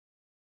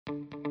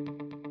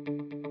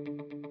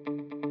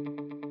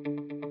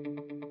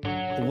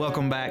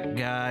Welcome back,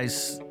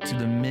 guys, to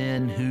the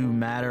Men Who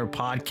Matter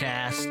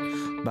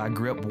podcast by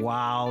Grip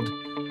Wild.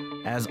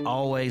 As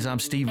always, I'm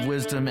Steve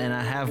Wisdom, and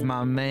I have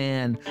my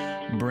man,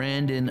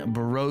 Brandon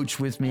Baroche,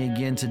 with me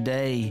again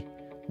today.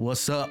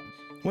 What's up?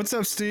 What's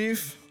up,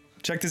 Steve?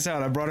 Check this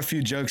out. I brought a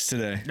few jokes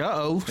today.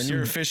 Uh-oh. And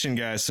you're a fishing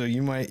guy, so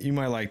you might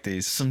like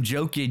these. Some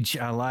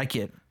jokage. I like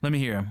it. Let me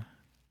hear them.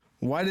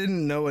 Why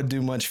didn't Noah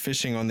do much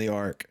fishing on the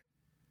ark?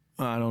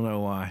 I don't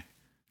know why.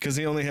 Because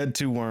he only had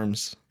 2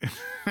 worms.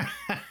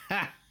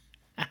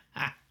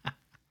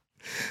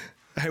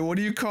 Hey, what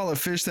do you call a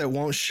fish that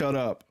won't shut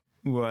up?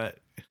 What?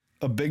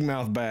 A big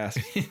mouth bass.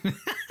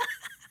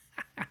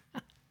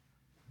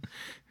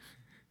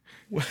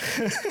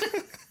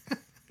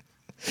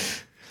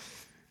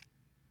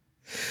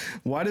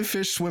 Why do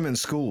fish swim in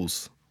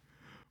schools?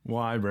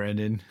 Why,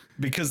 Brandon?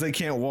 Because they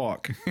can't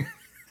walk.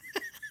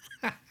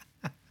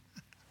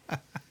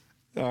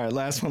 All right,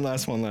 last one.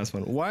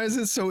 Why is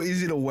it so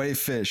easy to weigh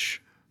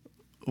fish?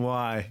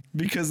 Why?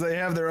 Because they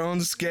have their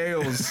own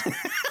scales.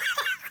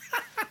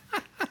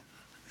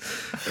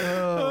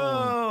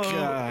 Oh,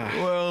 God.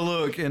 Well,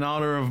 look, in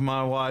honor of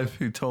my wife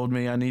who told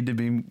me I need to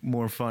be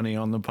more funny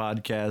on the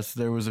podcast,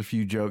 there was a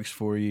few jokes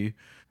for you.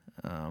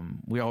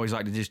 We always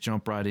like to just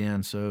jump right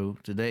in. So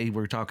today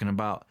we're talking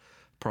about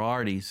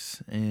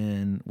priorities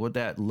and what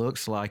that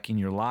looks like in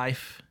your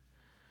life.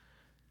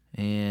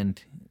 And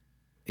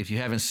if you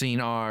haven't seen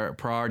our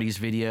priorities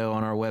video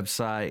on our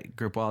website,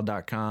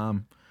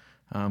 gripwild.com,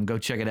 go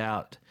check it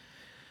out.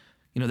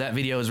 You know, that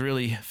video is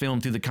really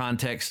filmed through the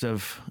context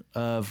of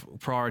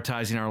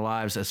prioritizing our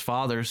lives as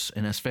fathers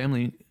and as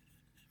family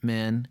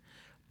men,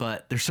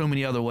 but there's so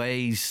many other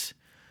ways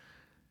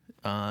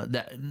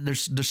that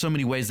there's so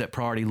many ways that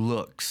priority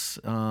looks.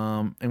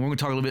 And we're going to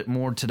talk a little bit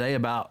more today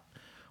about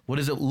what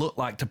does it look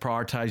like to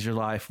prioritize your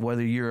life,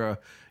 whether you're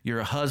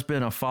a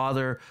husband, a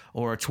father,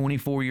 or a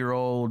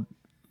 24-year-old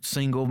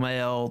single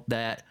male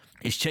that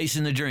is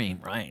chasing the dream,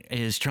 right?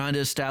 Is trying to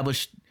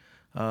establish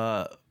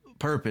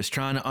purpose,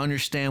 trying to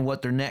understand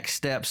what their next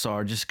steps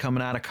are, just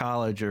coming out of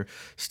college or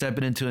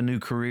stepping into a new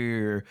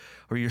career,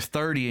 or you're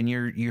 30 and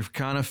you're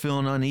kind of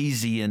feeling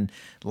uneasy and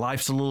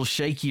life's a little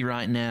shaky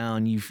right now,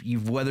 and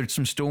you've weathered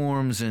some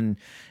storms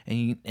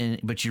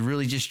but you're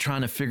really just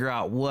trying to figure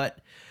out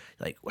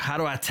how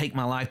do I take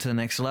my life to the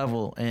next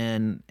level?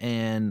 And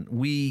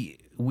we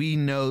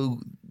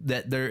know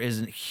that there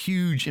is a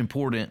huge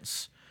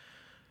importance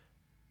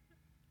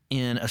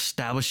in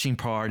establishing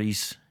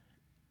priorities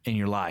in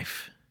your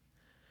life.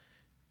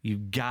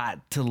 You've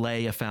got to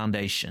lay a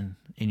foundation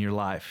in your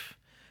life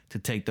to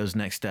take those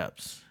next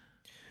steps.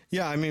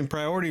 Yeah, I mean,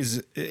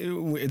 priorities,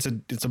 it's a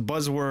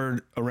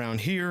buzzword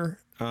around here.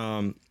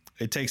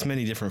 It takes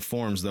many different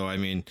forms, though. I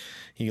mean,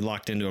 you get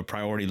locked into a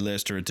priority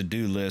list or a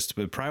to-do list,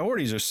 but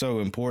priorities are so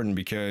important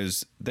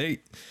because let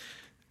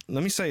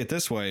me say it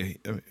this way.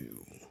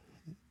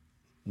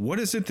 What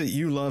is it that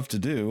you love to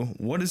do?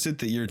 What is it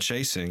that you're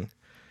chasing?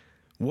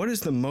 What is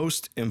the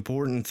most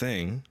important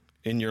thing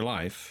in your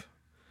life?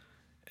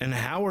 And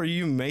how are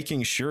you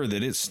making sure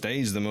that it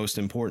stays the most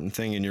important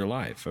thing in your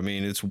life? I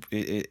mean, it's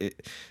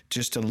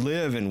just to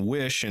live and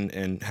wish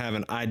and have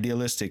an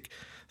idealistic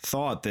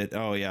thought that,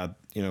 oh yeah,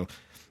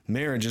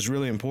 marriage is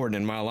really important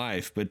in my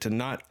life, but to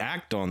not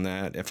act on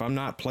that, if I'm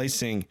not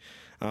placing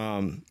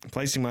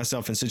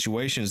myself in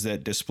situations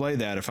that display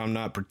that, if I'm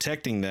not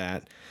protecting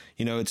that,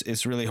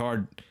 it's really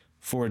hard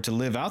for it to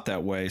live out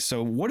that way.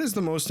 So what is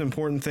the most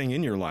important thing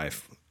in your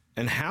life?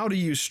 And how do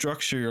you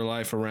structure your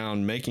life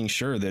around making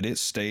sure that it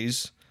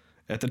stays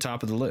at the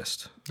top of the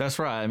list? That's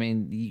right. I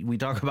mean, we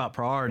talk about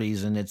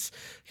priorities and it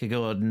could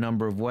go a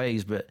number of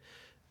ways, but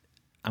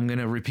I'm going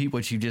to repeat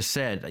what you just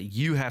said.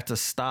 You have to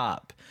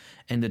stop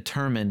and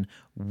determine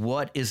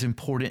what is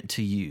important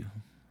to you.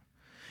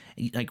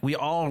 Like we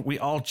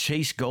all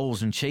chase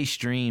goals and chase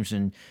dreams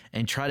and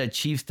try to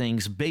achieve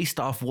things based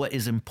off what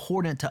is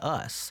important to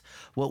us,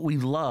 what we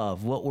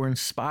love, what we're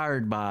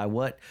inspired by,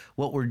 what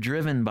we're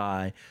driven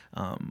by,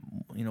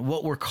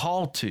 what we're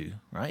called to,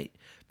 right?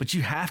 But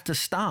you have to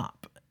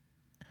stop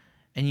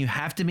and you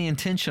have to be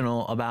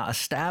intentional about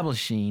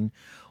establishing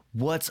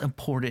what's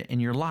important in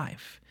your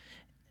life.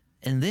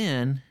 And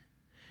then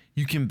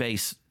you can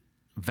base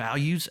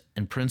values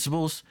and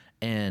principles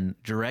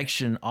and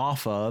direction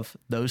off of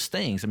those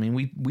things. I mean,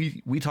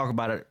 we talk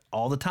about it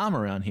all the time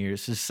around here.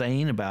 It's just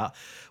saying about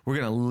we're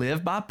going to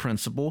live by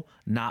principle,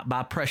 not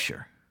by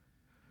pressure.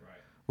 Right.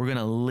 We're going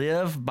to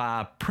live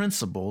by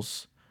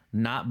principles,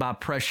 not by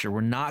pressure. We're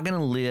not going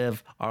to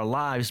live our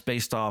lives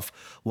based off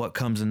what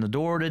comes in the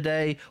door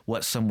today,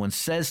 what someone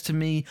says to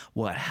me,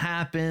 what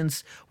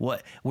happens. We're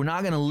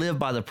not going to live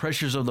by the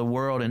pressures of the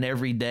world and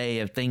every day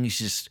of things.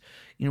 Just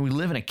we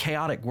live in a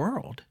chaotic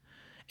world,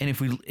 and if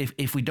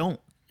we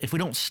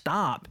don't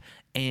stop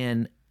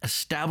and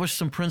establish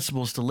some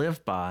principles to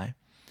live by,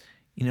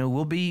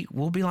 we'll be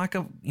like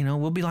a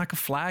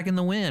flag in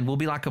the wind. We'll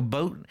be like a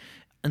boat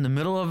in the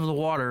middle of the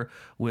water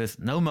with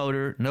no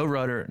motor, no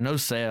rudder, no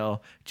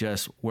sail,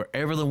 just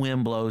wherever the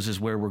wind blows is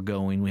where we're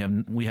going.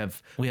 We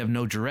have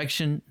no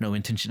direction, no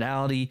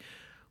intentionality.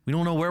 We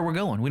don't know where we're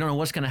going. We don't know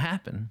what's going to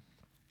happen.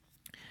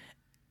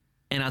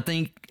 And I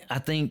think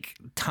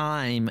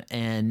time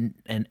and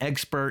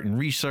expert and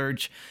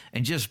research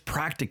and just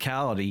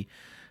practicality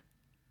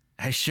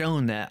has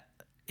shown that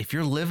if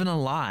you're living a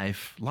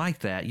life like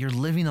that, you're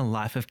living a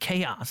life of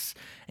chaos,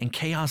 and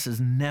chaos is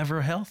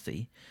never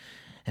healthy.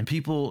 And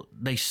people,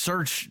 they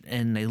search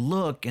and they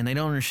look and they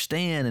don't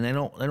understand, and they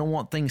don't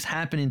want things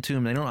happening to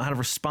them. They don't know how to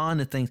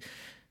respond to things,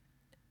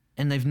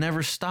 and they've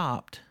never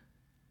stopped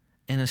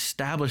and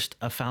established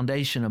a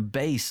foundation, a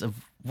base of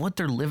what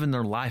they're living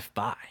their life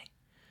by.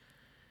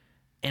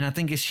 And I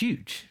think it's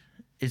huge.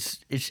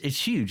 It's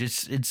huge.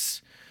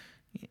 It's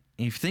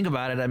if you think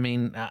about it, I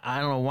mean,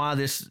 I don't know why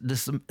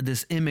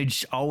this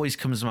image always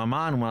comes to my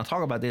mind when I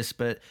talk about this,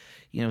 but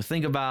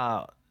think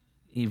about,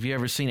 if you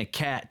ever seen a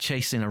cat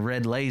chasing a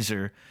red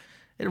laser,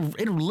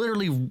 it'll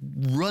literally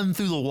run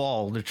through the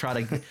wall to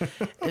try to.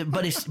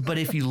 but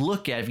if you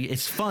look at it,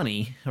 it's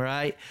funny,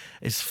 right?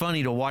 It's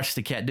funny to watch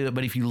the cat do it.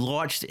 But if you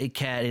watch a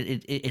cat,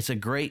 it's a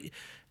great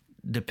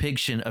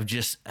depiction of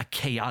just a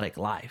chaotic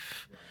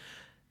life.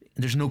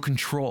 There's no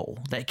control.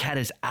 That cat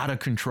is out of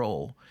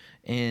control.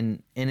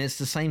 And it's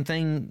the same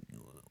thing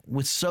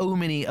with so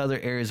many other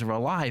areas of our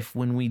life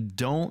when we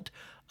don't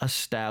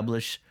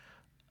establish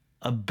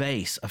a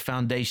base, a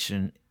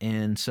foundation.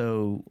 And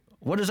so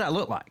what does that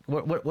look like?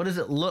 What does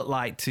it look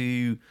like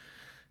to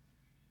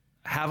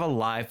have a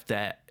life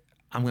that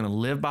I'm going to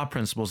live by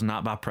principles,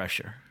 not by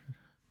pressure?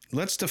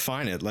 Let's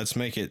define it. Let's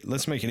make it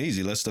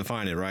easy. Let's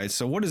define it, right?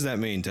 So what does that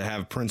mean to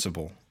have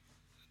principle?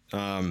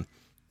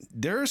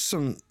 There are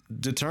some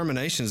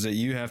determinations that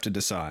you have to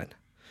decide.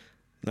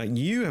 Like,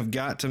 you have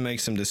got to make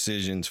some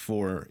decisions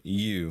for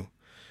you.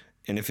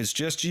 And if it's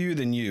just you,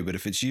 then you. But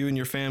if it's you and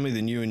your family,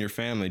 then you and your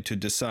family, to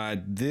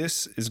decide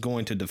this is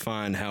going to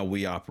define how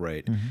we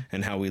operate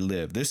and how we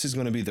live. This is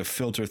going to be the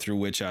filter through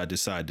which I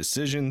decide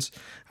decisions.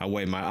 I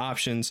weigh my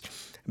options.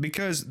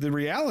 Because the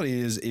reality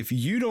is, if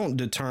you don't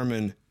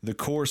determine the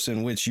course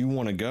in which you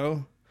want to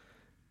go,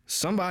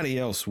 somebody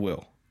else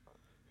will.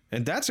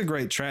 And that's a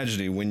great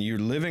tragedy when you're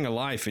living a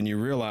life and you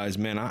realize,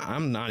 man,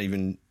 I'm not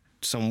even...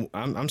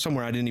 I'm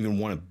somewhere I didn't even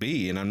want to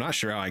be, and I'm not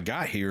sure how I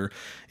got here.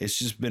 It's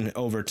just been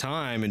over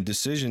time, and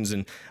decisions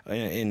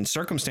and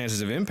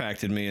circumstances have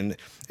impacted me.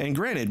 And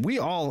granted, we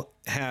all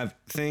have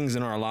things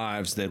in our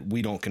lives that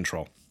we don't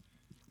control.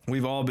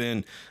 We've all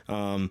been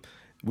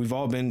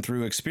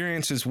through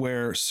experiences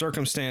where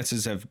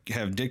circumstances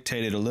have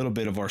dictated a little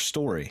bit of our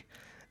story,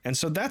 and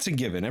so that's a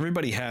given.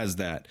 Everybody has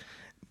that.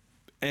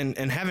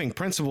 And having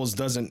principles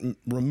doesn't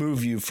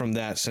remove you from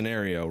that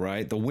scenario,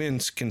 right? The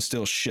winds can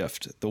still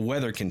shift. The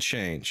weather can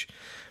change.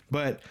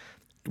 But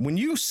when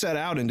you set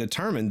out and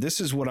determine, this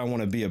is what I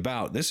want to be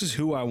about, this is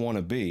who I want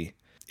to be,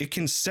 it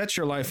can set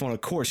your life on a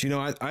course.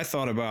 I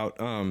thought about,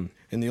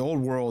 in the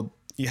old world,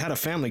 you had a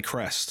family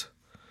crest.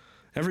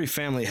 Every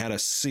family had a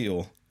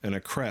seal and a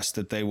crest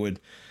that would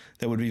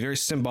be very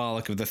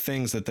symbolic of the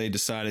things that they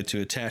decided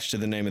to attach to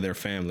the name of their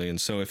family.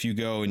 And so if you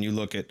go and you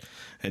look at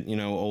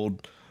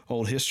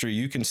old history,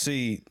 you can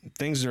see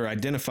things are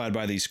identified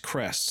by these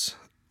crests.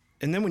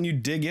 And then when you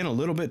dig in a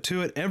little bit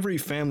to it, every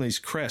family's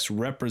crest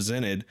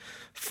represented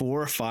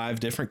 4 or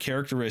 5 different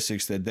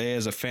characteristics that they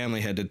as a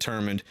family had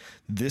determined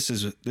this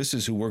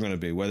is who we're going to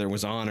be, whether it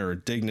was honor or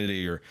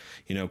dignity or,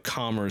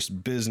 commerce,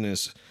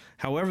 business,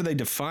 however they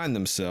defined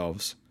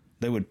themselves.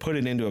 They would put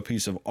it into a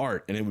piece of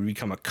art, and it would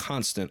become a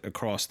constant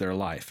across their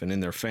life and in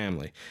their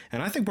family.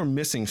 And I think we're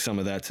missing some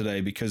of that today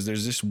because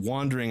there's this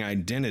wandering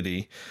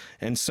identity.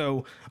 And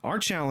so our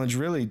challenge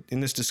really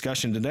in this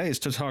discussion today is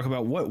to talk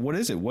about what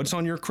is it? What's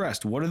on your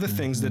crest? What are the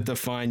things that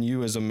define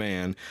you as a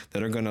man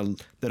that are going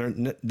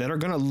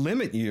to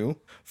limit you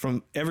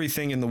from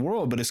everything in the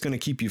world, but it's going to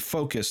keep you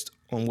focused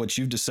on what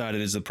you've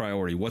decided is the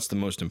priority? What's the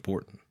most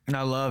important?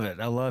 I love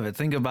it.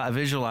 Think about,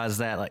 visualize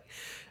that. Like,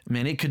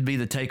 man, it could be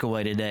the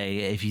takeaway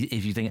today. If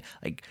you think,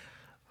 like,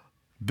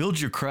 build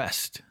your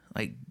crest,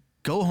 like,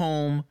 go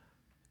home,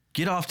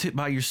 get off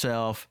by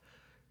yourself,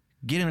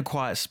 get in a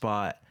quiet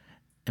spot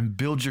and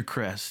build your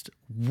crest.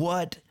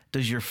 What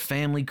does your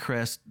family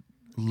crest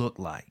look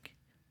like?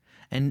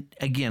 And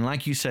again,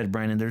 like you said,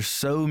 Brandon, there's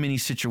so many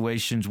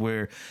situations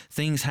where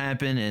things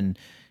happen and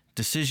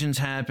decisions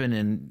happen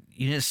and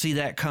you didn't see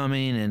that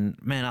coming. And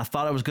man, I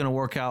thought it was going to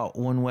work out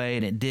one way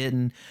and it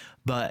didn't.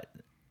 But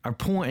our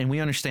point, and we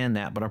understand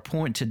that, but our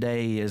point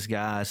today is,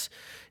 guys,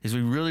 is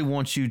we really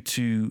want you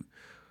to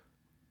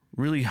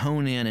really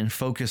hone in and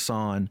focus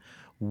on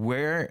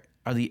where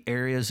are the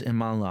areas in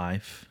my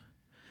life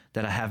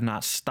that I have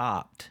not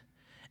stopped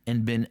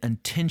and been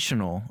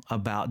intentional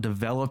about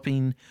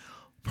developing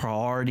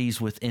priorities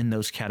within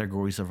those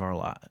categories of our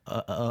life,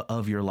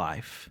 of your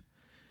life.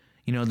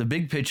 The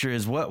big picture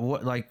is what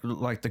like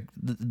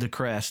the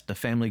crest, the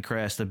family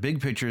crest. The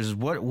big picture is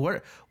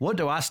what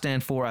do I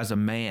stand for as a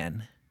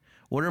man?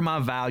 What are my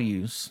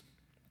values?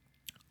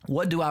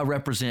 What do I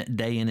represent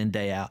day in and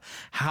day out?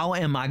 How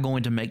am I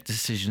going to make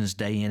decisions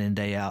day in and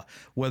day out,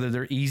 whether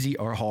they're easy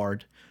or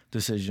hard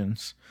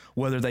decisions,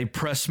 whether they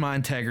press my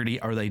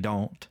integrity or they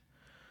don't?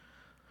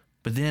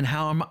 But then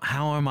how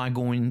am I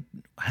going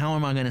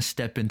to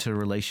step into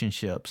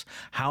relationships?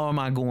 How am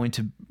I going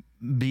to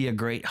be a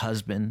great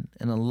husband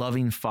and a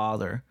loving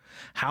father?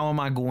 How am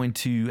I going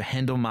to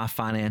handle my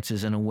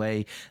finances in a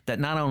way that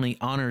not only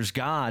honors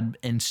God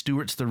and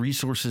stewards the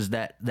resources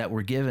that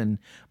we're given,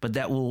 but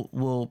that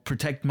will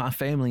protect my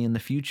family in the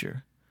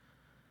future?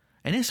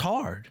 And it's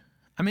hard.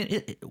 I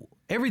mean,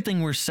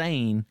 everything we're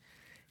saying,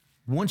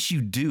 once you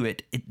do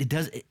it, it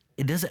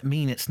doesn't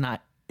mean it's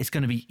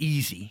going to be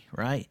easy,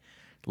 right?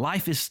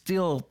 Life is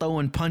still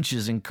throwing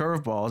punches and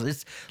curveballs.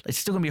 It's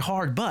still going to be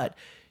hard, but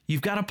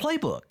you've got a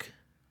playbook,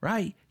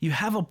 right? You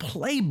have a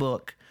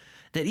playbook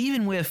that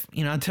even with,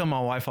 I tell my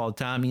wife all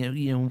the time,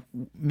 me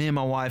and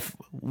my wife,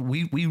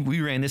 we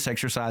ran this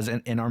exercise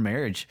in our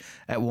marriage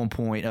at one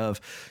point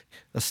of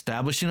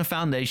establishing a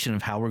foundation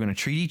of how we're going to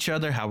treat each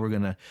other, how we're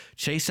going to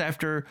chase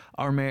after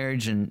our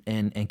marriage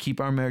and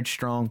keep our marriage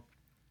strong.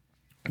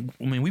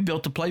 I mean, we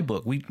built a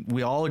playbook.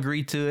 We all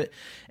agreed to it,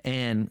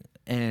 and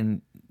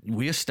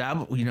we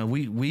established,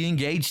 we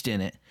engaged in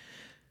it.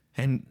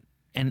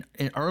 And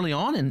early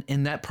on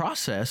in that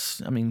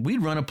process, I mean,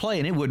 we'd run a play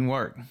and it wouldn't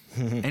work.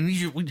 And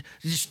we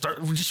just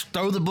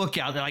throw the book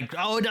out. They're like,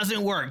 oh, it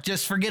doesn't work.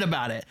 Just forget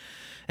about it.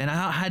 And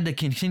I had to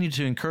continue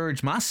to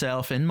encourage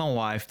myself and my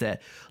wife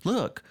that,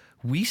 look,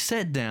 we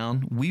sat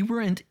down, we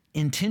were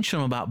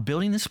intentional about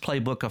building this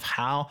playbook of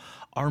how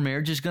our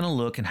marriage is going to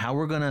look and how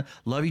we're going to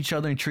love each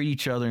other and treat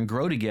each other and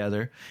grow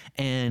together.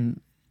 And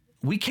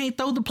we can't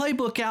throw the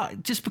playbook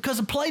out just because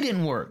the play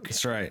didn't work.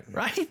 That's right.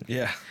 Right?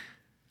 Yeah.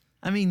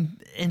 I mean,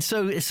 and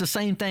so it's the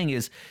same thing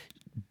as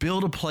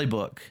build a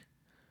playbook,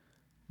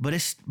 but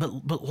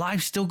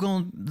life's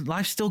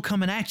still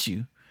coming at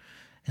you.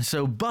 And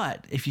so,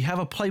 but if you have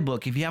a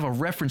playbook, if you have a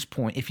reference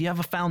point, if you have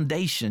a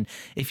foundation,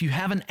 if you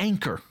have an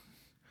anchor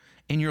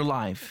in your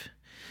life,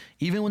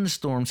 even when the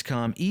storms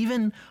come,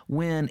 even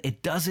when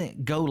it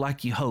doesn't go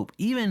like you hope,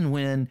 even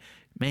when,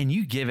 man,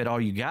 you give it all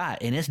you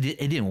got and it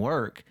didn't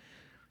work,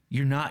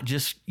 you're not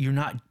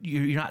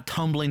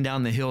tumbling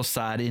down the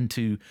hillside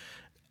into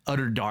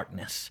utter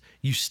darkness.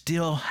 You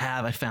still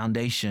have a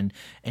foundation,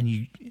 and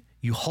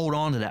you hold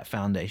on to that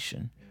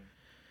foundation.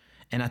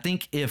 And I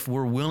think if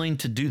we're willing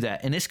to do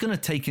that, and it's going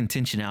to take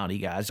intentionality,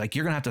 guys, like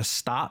you're going to have to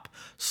stop,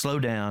 slow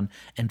down,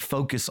 and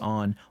focus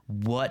on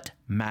what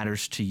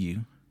matters to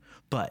you.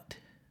 But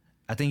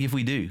I think if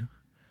we do,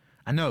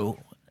 I know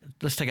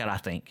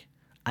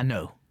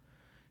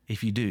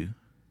if you do,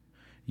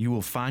 you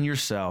will find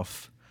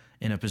yourself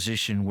in a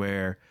position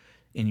where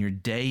in your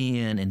day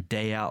in and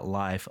day out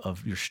life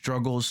of your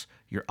struggles,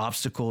 your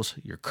obstacles,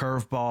 your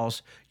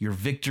curveballs, your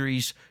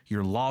victories,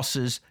 your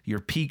losses,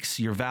 your peaks,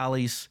 your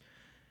valleys,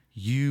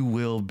 you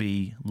will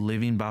be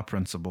living by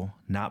principle,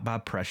 not by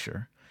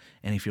pressure.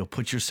 And if you'll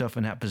put yourself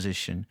in that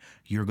position,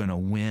 you're going to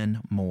win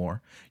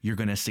more. You're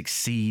going to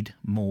succeed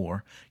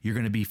more. You're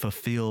going to be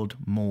fulfilled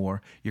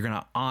more. You're going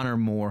to honor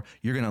more.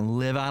 You're going to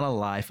live out a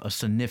life of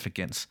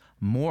significance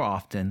more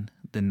often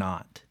than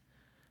not.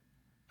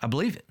 I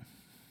believe it.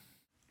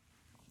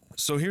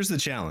 So here's the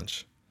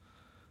challenge.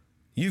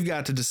 You've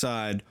got to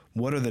decide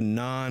what are the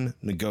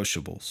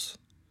non-negotiables.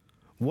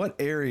 What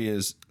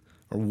areas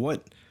or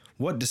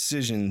what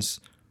decisions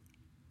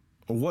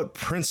or what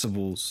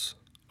principles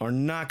are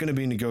not going to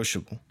be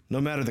negotiable, no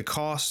matter the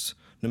cost,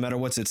 no matter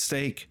what's at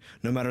stake,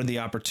 no matter the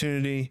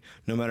opportunity,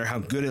 no matter how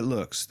good it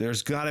looks.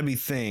 There's got to be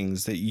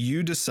things that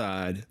you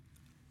decide,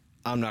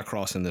 I'm not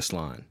crossing this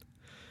line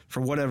for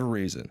whatever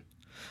reason.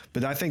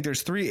 But I think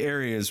there's 3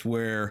 areas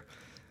where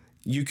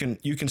you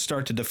can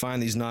start to define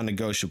these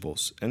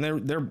non-negotiables, and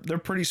they're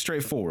pretty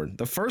straightforward.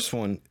 The first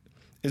one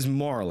is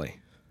morally.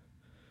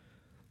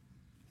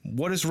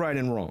 What is right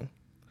and wrong?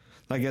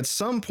 Like at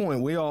some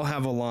point, we all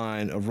have a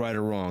line of right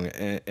or wrong,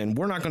 and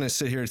we're not going to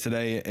sit here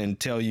today and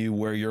tell you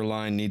where your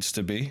line needs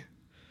to be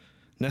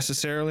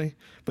necessarily,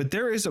 but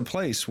there is a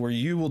place where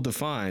you will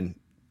define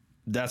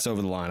that's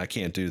over the line. I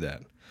can't do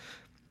that.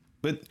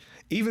 But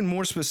even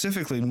more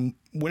specifically,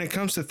 when it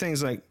comes to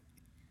things like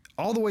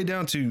all the way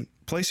down to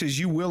places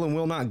you will and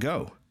will not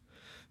go,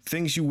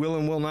 things you will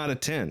and will not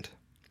attend,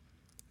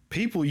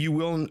 people you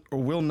will or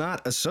will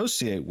not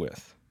associate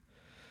with,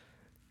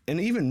 and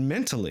even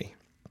mentally,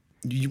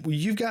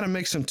 you've got to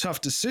make some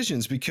tough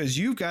decisions because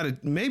you've got to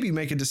maybe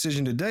make a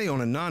decision today on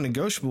a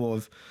non-negotiable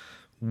of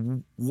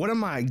what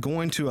am I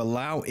going to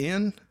allow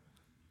in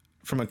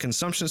from a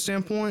consumption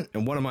standpoint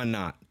and what am I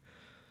not?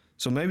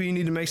 So maybe you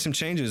need to make some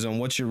changes on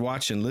what you're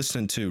watching,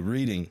 listening to,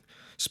 reading,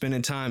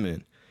 spending time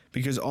in,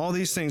 because all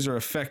these things are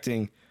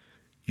affecting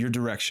your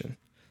direction.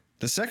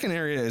 The second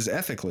area is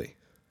ethically.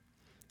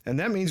 And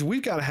that means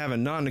we've got to have a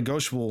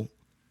non-negotiable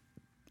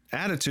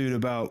attitude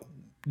about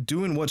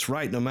doing what's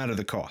right no matter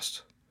the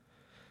cost.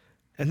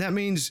 And that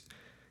means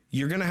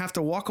you're going to have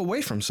to walk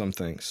away from some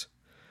things.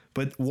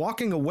 But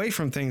walking away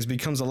from things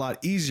becomes a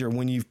lot easier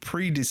when you've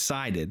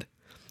pre-decided.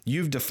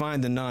 You've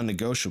defined the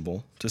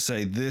non-negotiable to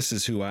say this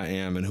is who I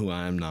am and who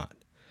I am not.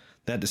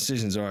 That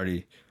decision's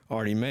already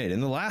made.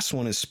 And the last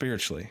one is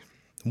spiritually.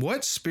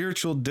 What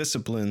spiritual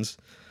disciplines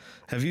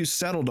have you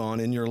settled on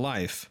in your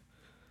life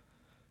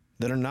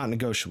that are not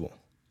negotiable?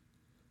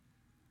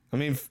 I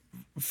mean,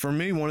 for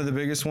me, one of the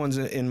biggest ones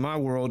in my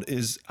world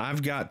is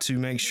I've got to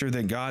make sure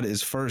that God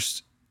is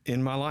first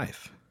in my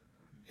life.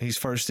 He's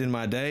first in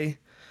my day.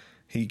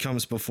 He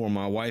comes before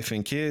my wife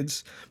and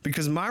kids,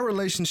 because my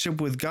relationship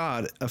with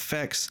God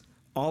affects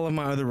all of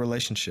my other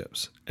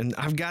relationships. And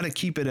I've got to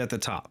keep it at the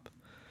top,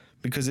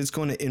 because it's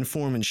going to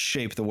inform and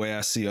shape the way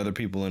I see other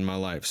people in my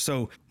life.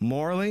 So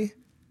morally,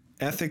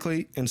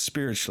 ethically, and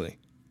spiritually,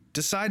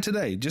 decide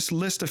today. Just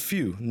list a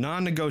few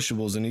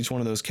non-negotiables in each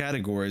one of those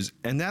categories,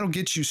 and that'll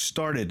get you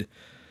started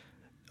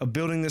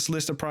building this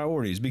list of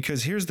priorities.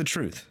 Because here's the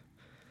truth.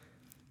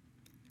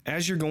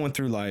 As you're going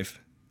through life,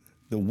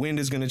 the wind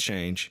is going to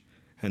change,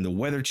 and the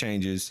weather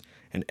changes,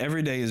 and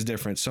every day is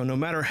different. So no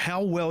matter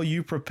how well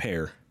you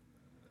prepare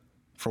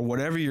for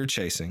whatever you're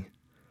chasing,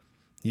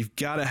 you've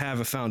got to have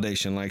a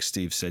foundation, like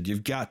Steve said.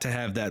 You've got to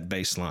have that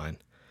baseline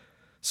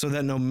so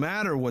that no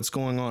matter what's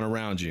going on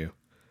around you,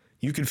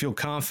 you can feel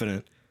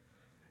confident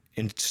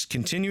in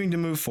continuing to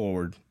move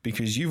forward,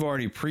 because you've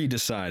already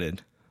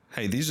pre-decided,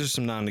 hey, these are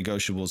some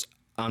non-negotiables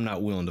I'm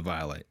not willing to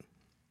violate.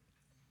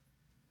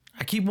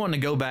 I keep wanting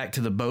to go back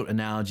to the boat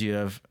analogy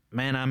of,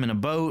 man, I'm in a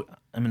boat,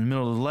 I'm in the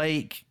middle of the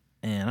lake,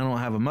 and I don't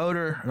have a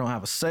motor, I don't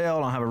have a sail,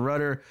 I don't have a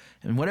rudder,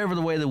 and whatever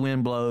the way the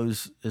wind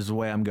blows is the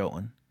way I'm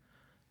going,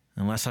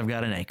 unless I've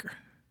got an anchor,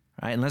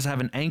 right? Unless I have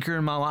an anchor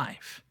in my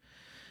life.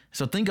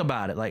 So think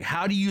about it. Like,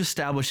 how do you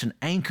establish an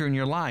anchor in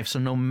your life so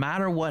no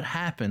matter what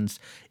happens,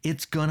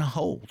 it's going to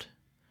hold?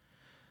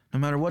 No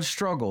matter what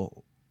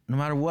struggle, no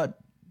matter what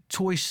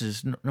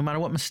choices, no matter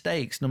what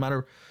mistakes, no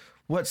matter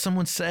what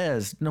someone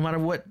says, no matter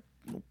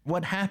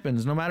what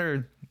happens, no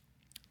matter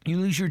you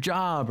lose your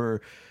job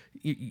or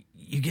you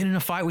get in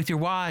a fight with your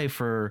wife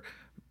or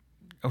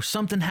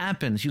something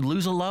happens, you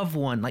lose a loved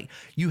one, like,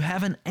 you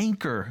have an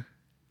anchor.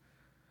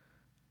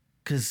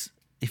 Because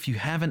if you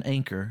have an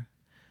anchor,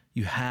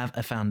 you have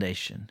a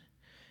foundation,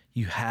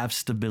 you have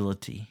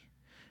stability,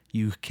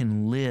 you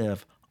can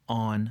live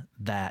on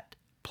that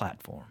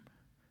platform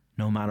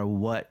no matter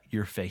what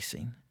you're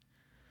facing.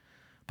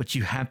 But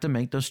you have to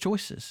make those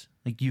choices.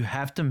 Like, you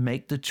have to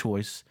make the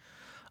choice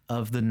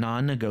of the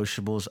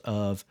non-negotiables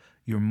of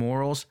your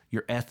morals,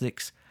 your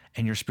ethics,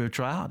 and your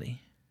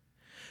spirituality.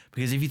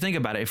 Because if you think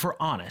about it, if we're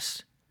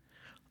honest,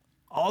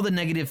 all the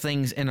negative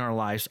things in our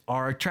lives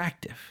are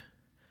attractive.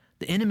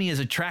 The enemy is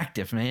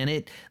attractive,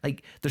 man.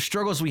 Like, the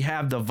struggles we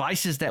have, the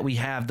vices that we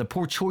have, the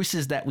poor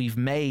choices that we've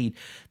made,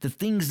 the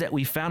things that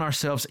we found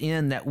ourselves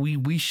in that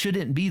we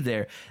shouldn't be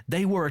there,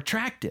 they were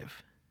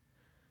attractive.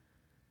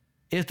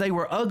 If they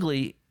were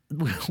ugly,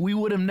 we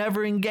would have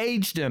never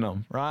engaged in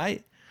them,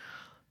 right?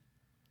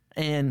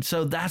 And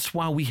so that's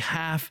why we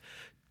have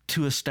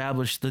to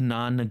establish the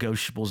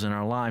non-negotiables in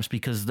our lives,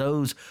 because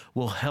those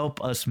will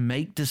help us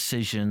make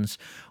decisions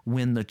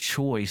when the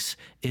choice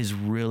is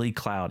really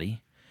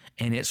cloudy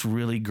and it's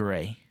really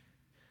gray.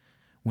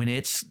 When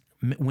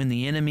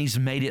the enemy's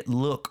made it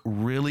look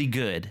really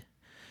good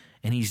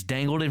and he's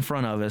dangled in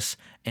front of us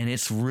and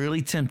it's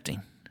really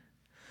tempting.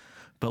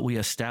 But we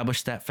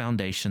establish that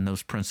foundation,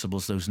 those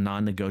principles, those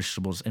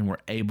non-negotiables, and we're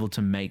able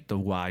to make the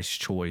wise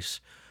choice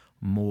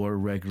more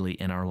regularly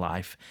in our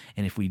life.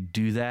 And if we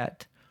do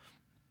that,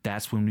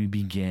 that's when we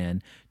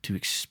begin to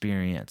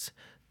experience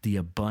the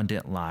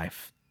abundant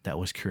life that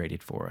was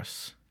created for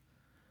us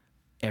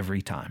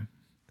every time.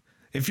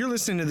 If you're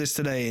listening to this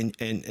today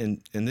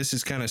and this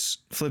has kind of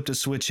flipped a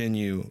switch in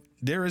you,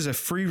 there is a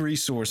free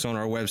resource on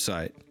our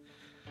website.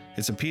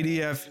 It's a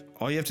PDF.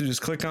 All you have to do is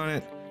click on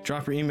it,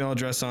 drop your email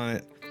address on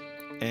it,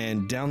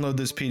 and download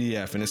this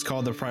PDF. And it's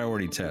called the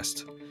Priority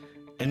Test.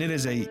 And it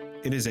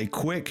is a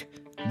quick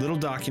little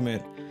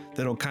document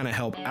that'll kind of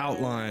help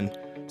outline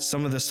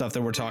some of the stuff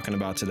that we're talking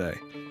about today.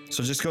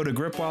 So just go to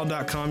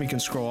gripwild.com. You can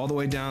scroll all the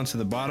way down to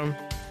the bottom,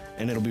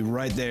 and it'll be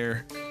right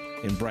there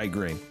in bright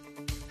green.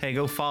 Hey,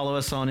 go follow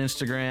us on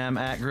Instagram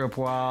at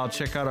GripWild.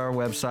 Check out our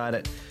website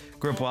at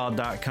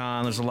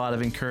gripwild.com. There's a lot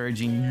of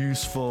encouraging,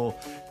 useful,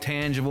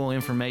 tangible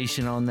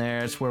information on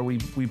there. It's where we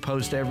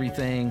post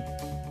everything.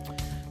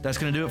 That's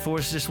going to do it for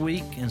us this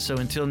week. And so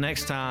until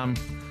next time,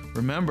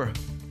 remember,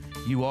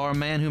 you are a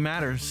man who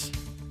matters.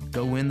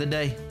 Go win the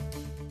day.